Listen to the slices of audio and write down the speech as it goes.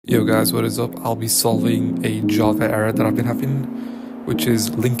Yo guys, what is up? I'll be solving a Java error that I've been having, which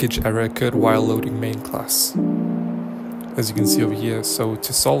is linkage error occurred while loading main class. As you can see over here, so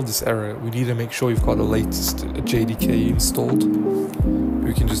to solve this error, we need to make sure you've got the latest JDK installed.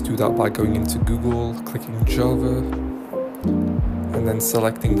 We can just do that by going into Google, clicking Java, and then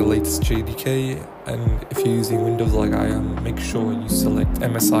selecting the latest JDK. And if you're using Windows like I am, make sure you select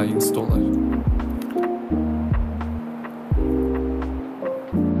MSI installer.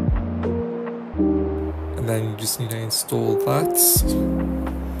 And then you just need to install that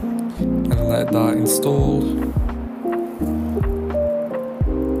and let that install.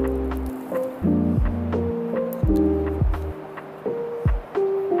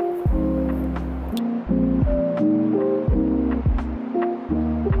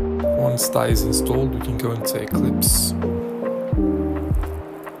 Once that is installed, we can go into Eclipse.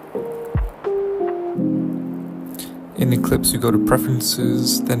 In Eclipse, we go to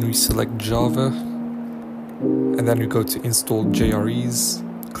Preferences, then we select Java, and then we go to Install JREs,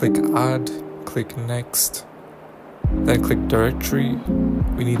 click Add, click Next, then click Directory.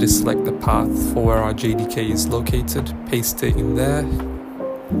 We need to select the path for where our JDK is located, paste it in there,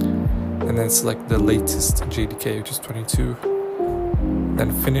 and then select the latest JDK, which is 22.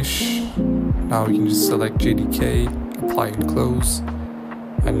 Then finish. Now we can just select JDK, apply and close.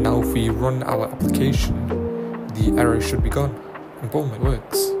 And now if we run our application, the error should be gone. And boom, it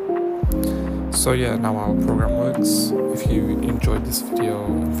works. So yeah, now our program works. If you enjoyed this video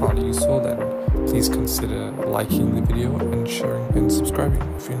and found it useful, then please consider liking the video and sharing and subscribing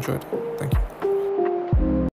if you enjoyed it. Thank you.